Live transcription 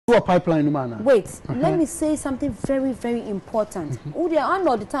pipeline man. Wait, let me say something very, very important. Udi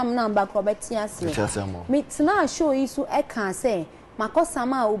all the time now back Robert Tiasi. Me now show you so I can say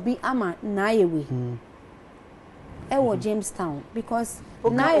Makosama will be ama Naaewe. Ewo Jamestown because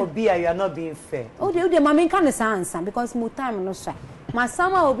Naaewe you are not being fair. Oh, the mama can answer because more time no shy.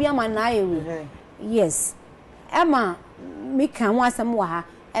 Masama will be ama Naaewe. Yes. Emma me can want some waha.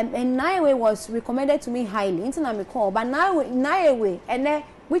 And Naaewe was recommended to me highly. Into me call, but Naaewe and then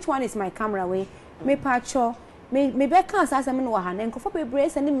which one is my camera way? Me patcho, me Becca as I mean waha. And for people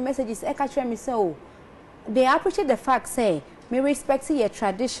sending me messages, I catch me so. They appreciate the fact say me respect your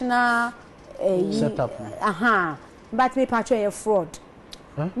traditional setup. But me patcho a fraud.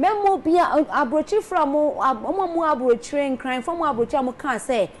 Memo be a brochi from abrochi crime from abrochi can't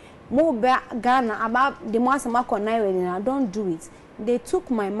say more Ghana about the master Marco Naaewe. I don't do it. They took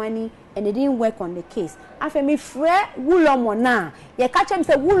my money and they didn't work on the case. After me frère wulomo na ye catch him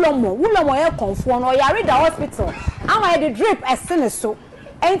say wulomo ye conform or you read the hospital. I the drip as soon as so.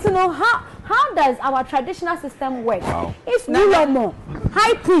 And to know how does our traditional system work? Wow. If wulomo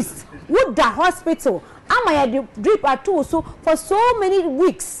high priest would the hospital, I the drip at two so for so many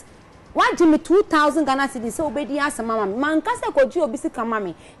weeks. Why Jimmy 2,000 Ghana cedis so obedi asa mama man kase ko ji obisi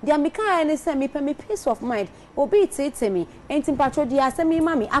kamami dia meka ene say me peace of mind obi it me enti patro dia asa me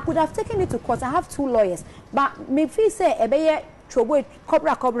mami I could have taken it to court. I have 2 lawyers but me feel say ebeye trobo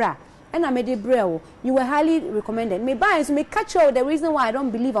cobra and I made it braille. You were highly recommended. Me buy so me catch you the reason why I don't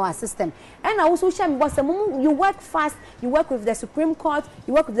believe our system. And I also share me boss you work fast, you work with the Supreme Court,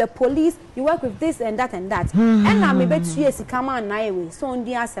 you work with the police, you work with this and that and that. And I me bet you yes come on Naaewe. So on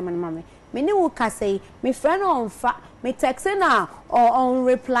the answer mama. Me ni wo say me friend on fa me text na or on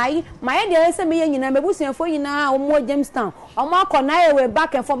reply my idea say me nyina me busuafo nyina o mo Jamestown o mo akọ Naaewe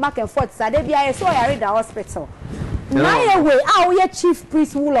back and forth so dey bia so I read the hospital Naaewe we chief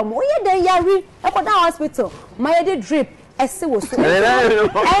priest wulomo we dey yari e ko da hospital my dey drip ese wo so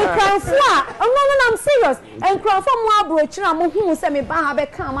and cranfo no I'm serious and cranfo mo abrochira mo hu say me ba ha be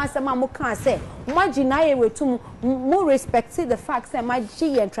kan ma say ma mo kan say imagine Naaewe to mo respect the fact say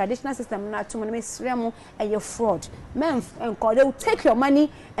magic and traditional system na to me sremo and your fraud men and they will take your money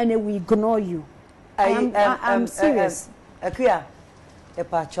and they will ignore you. I'm serious. Afia e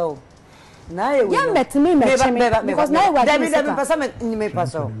pa chow Naaewe ya met me because Naaewe David person me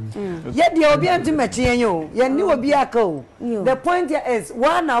paso ye de obi anti mechi yo ye ni obi aka o the point here is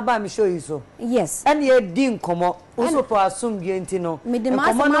one now ba me show you so yes and ye din komo so for assume ye nti no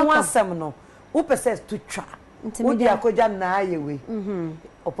komo no wasem no who percent to try odi akoja Naaewe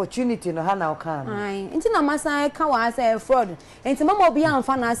opportunity no ha na o kan ai nti na masa ka wa say fraud nti mama obi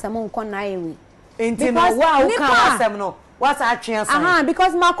anfa na asem nko Naaewe nti no wa o kan asem no what's our chance?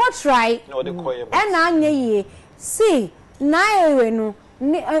 Because Marco try and anye see Naaewe no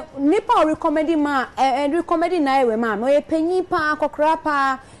nipa recommending ma and recommending Naaewe ma no e penyi pa kokra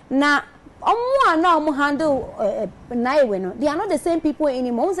pa na omo na omo handle Naaewe no they are not the same people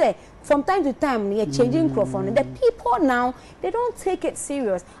anymore. Say from time to time they are changing microphone. The people now they don't take it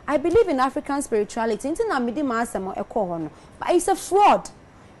serious. I believe in African spirituality. Nti na midi ma asemo ekọ ho no but it's a fraud.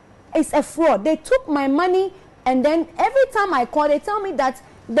 It's a fraud. They took my money. And then every time I call, they tell me that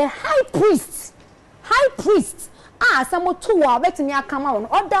the high priest, some 2 hours, let me come out.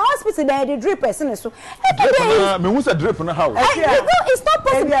 Or the hospital, they drip person. So me who's a drip in the house? It's not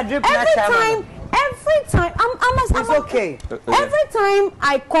possible. Every time, I'm okay. Every time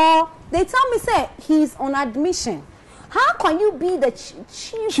I call, they tell me say he's on admission. How can you be the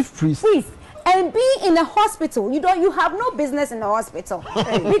chief priest? And be in a hospital, you have no business in the hospital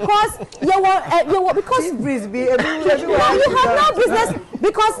because you were because you have no business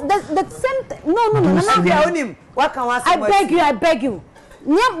because the same no. What can I beg you.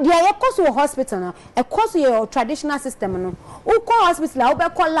 Yeah, course to hospital now. A course your traditional system no. Call hospital, I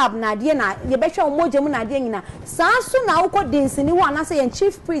call lab na dia na ye be hwe omoje mu na dia nyina. Sanso na uko densini ho anase ye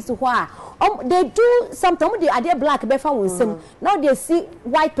chief priest ho a. They do something they are black be fa wonsem. Now they see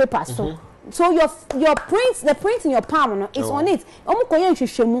white paper so your the print in your palm no, is on it. So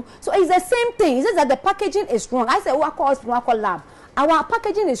it's the same thing. It's just that the packaging is wrong. I said we lab. Our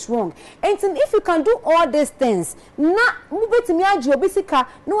packaging is wrong. And if you can do all these things, na mubetimi aji obisika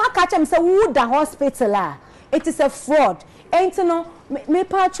no akacha me say wo da hospital it is a fraud. And no me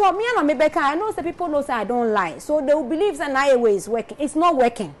patcho me na me beka I know say people know say I don't lie. So they will believe that Naaewe is working. It's not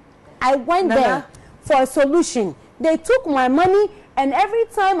working. I went there for a solution. They took my money and every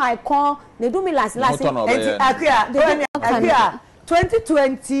time I call, they do me last. Afia,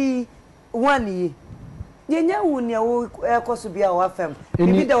 2021 Yenya wuni wo ekoso bia wo afem.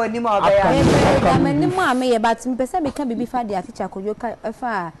 Bibi da wani ma obaya. Da mani ma me ye but mpesa be kan bibi fa de aficha kojo ka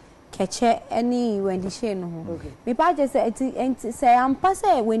fa keche any when the she no ho. Me pa je say ampa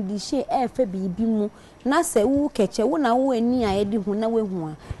say when the she e fa bibi mu na say wo keche wo na wo ani a ye di hu na we hu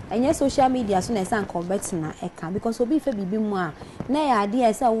a. Enye social media so na say anko bet na e kan because obi fa bibi mu a na ya ade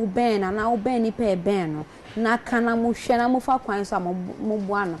e say wo ben na wo ben ni pa e ben no na kana mo hwe na mo fa kwan so mo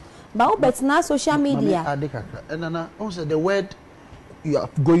bua no. But bet na social media. And Nana, also the word you are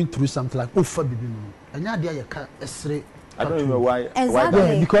going through something like Ufa Bibi. And now they are esre. I don't know why. Exactly.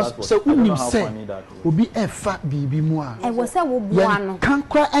 Yeah, because so unim say obi e fa bibi mu a. E wo say wo bua no. Kan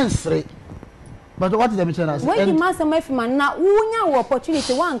kwa ensre. But what did they mention as? When the master man na unya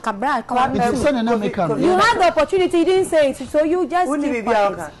opportunity one kabra. You had the opportunity, you didn't say it, so you just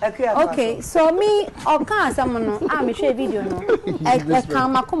okay. So me oka someone me share video no. E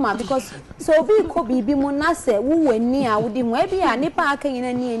kan makoma because so bi ko bibi mu na se wo wani a wo di mu e bia nipa aka yin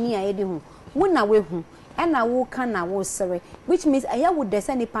ani a ye di hu. Wo na we hu. E na wo kan na wo sere, which means aya wo de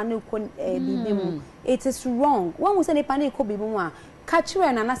se nipa no ko bibi mu. It is wrong. When we say nipa no ko bibi mu a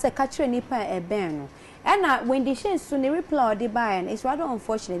catcher na say catcher nipa e ben no. And when the she soon reply the buy it's rather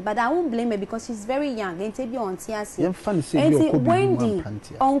unfortunate, but I won't blame her because she's very young. And be on TRC. And Wendy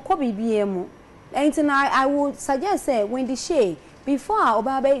on Kobe BM. And I would suggest say Wendy she before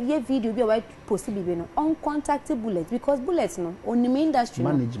Obabe ye video be about post bibi no on contact bullets because bullets no on the industry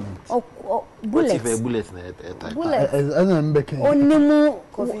management or bullets bullets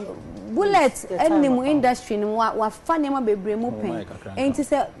bullets any industry no wa fa nema bebre mu pen and to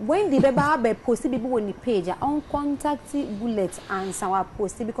say when the beba post bibi on the page on contact bullets and our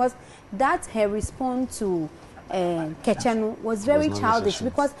post because that her response to Kechenu was very childish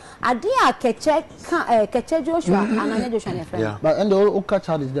because Adia Keche Joshua and Anya Joshua ne friend. But and the Oka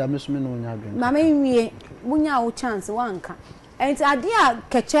child is there, Miss Mino Nyagrin. Mama, we munya o chance one ka. And Adia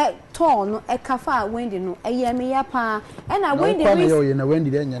Keche torn a cafa Wendy no a yemi yapa and I Wendy.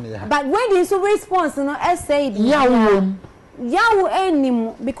 But Wendy is a response no essay. Yawu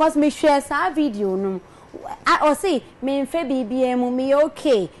any because me share sa video no. I say me fe BBM me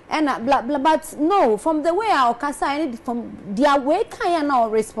okay and blah blah but no from the way I okasa any from their way can now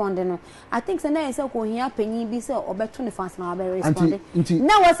responding no I think say na say ko hia panyin bi say obeto ne fans na be responding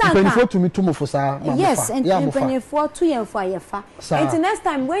na was anka to me to mo for sa yes and panyin for to yen for ayefa and next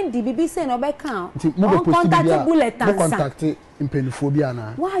time when the BB say no be kan on contact bulletin contact impenifobia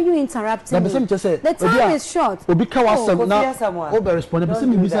na why are you interrupting the time is short obi ka wasem na obe respond be say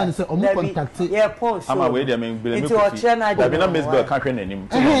me bisa say omo contact yeah post ama we dey me bele me ko bi na Mzbel ka hwe nanim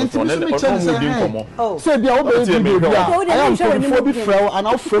say bia obe video bia I am impenifobia frel and I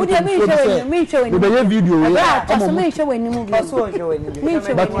frel we be video we am me show nanim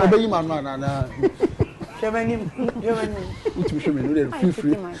but obe yi ma no na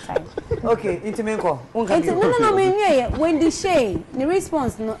okay, intimenko. No, me when the shame, the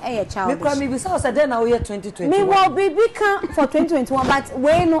response no child. Because me bisa say then now year 2021. Me will be for 2021, but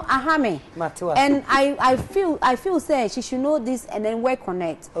we no ahame. And I feel say she should know this and then work on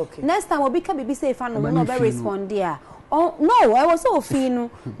it. Okay. Next time we can be say fan no be respond there. Oh no, I was so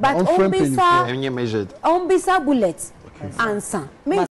fino, but on bisa bullets answer.